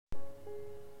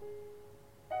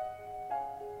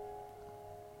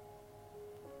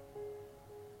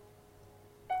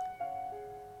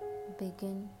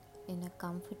Begin in a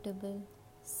comfortable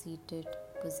seated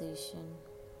position.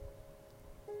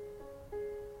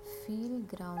 Feel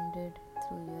grounded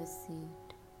through your seat,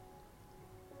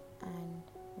 and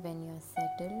when you're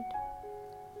settled,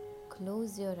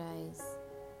 close your eyes.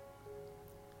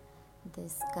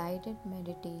 This guided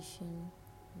meditation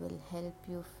will help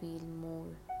you feel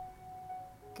more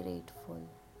grateful.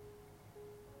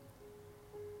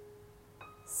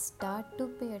 Start to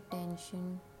pay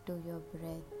attention to your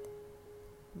breath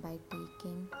by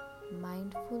taking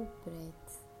mindful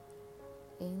breaths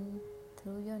in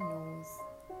through your nose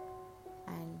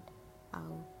and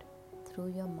out through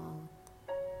your mouth.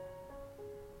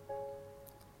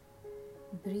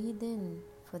 Breathe in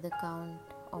for the count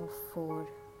of 4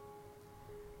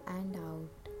 and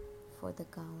out for the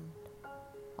count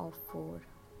of 4.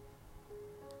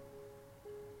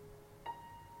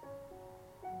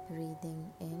 Breathing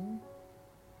in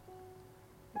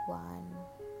 1,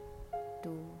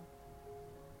 2,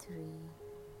 3,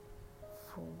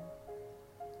 4.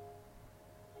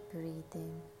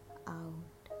 Breathing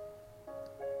out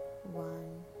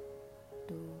 1,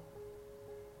 2,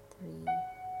 3,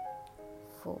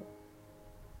 4.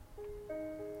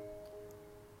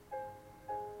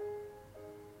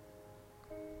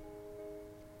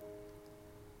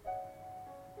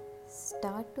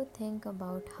 Start to think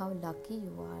about how lucky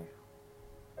you are.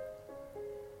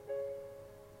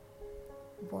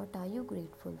 What are you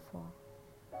grateful for?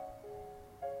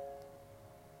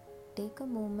 Take a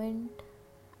moment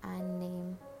and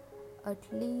name at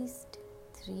least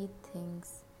 3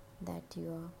 things that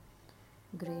you are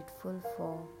grateful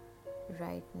for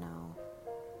right now.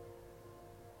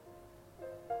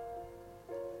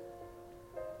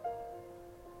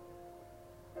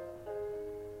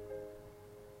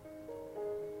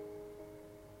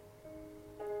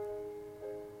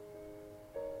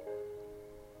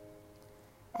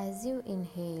 As you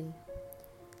inhale,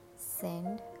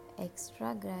 send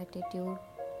extra gratitude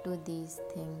to these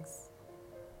things.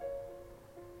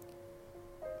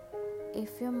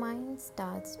 If your mind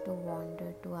starts to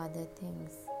wander to other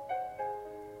things,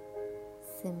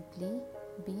 simply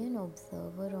be an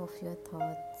observer of your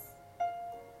thoughts.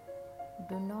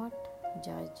 Do not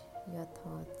judge your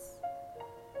thoughts.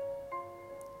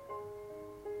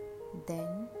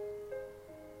 Then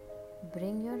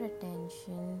bring your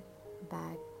attention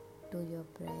back to your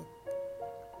breath.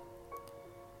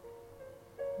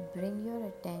 Bring your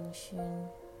attention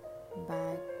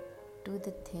back to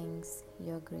the things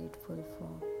you're grateful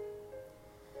for.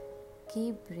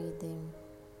 Keep breathing.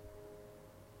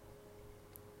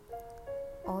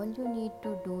 All you need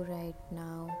to do right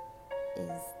now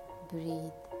is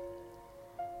breathe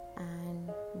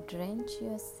and drench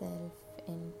yourself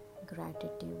in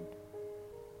gratitude.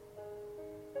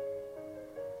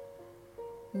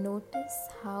 Notice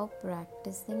how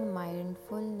practicing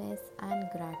mindfulness and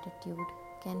gratitude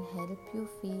can help you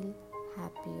feel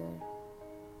happier.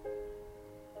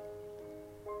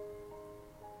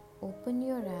 Open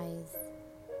your eyes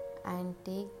and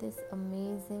take this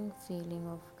amazing feeling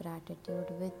of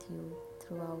gratitude with you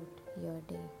throughout your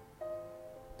day.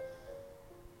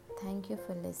 Thank you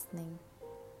for listening.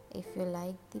 If you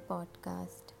like the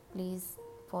podcast, please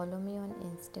follow me on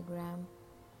Instagram.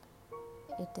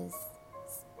 It is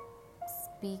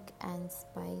Speak and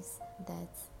Spice,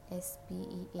 that's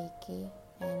SPEAK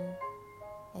and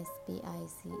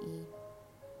SPICE.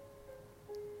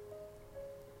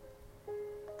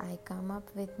 I come up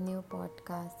with new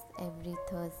podcasts every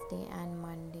Thursday and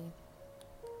Monday.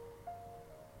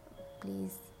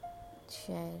 Please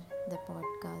share the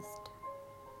podcast.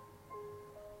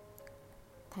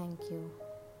 Thank you.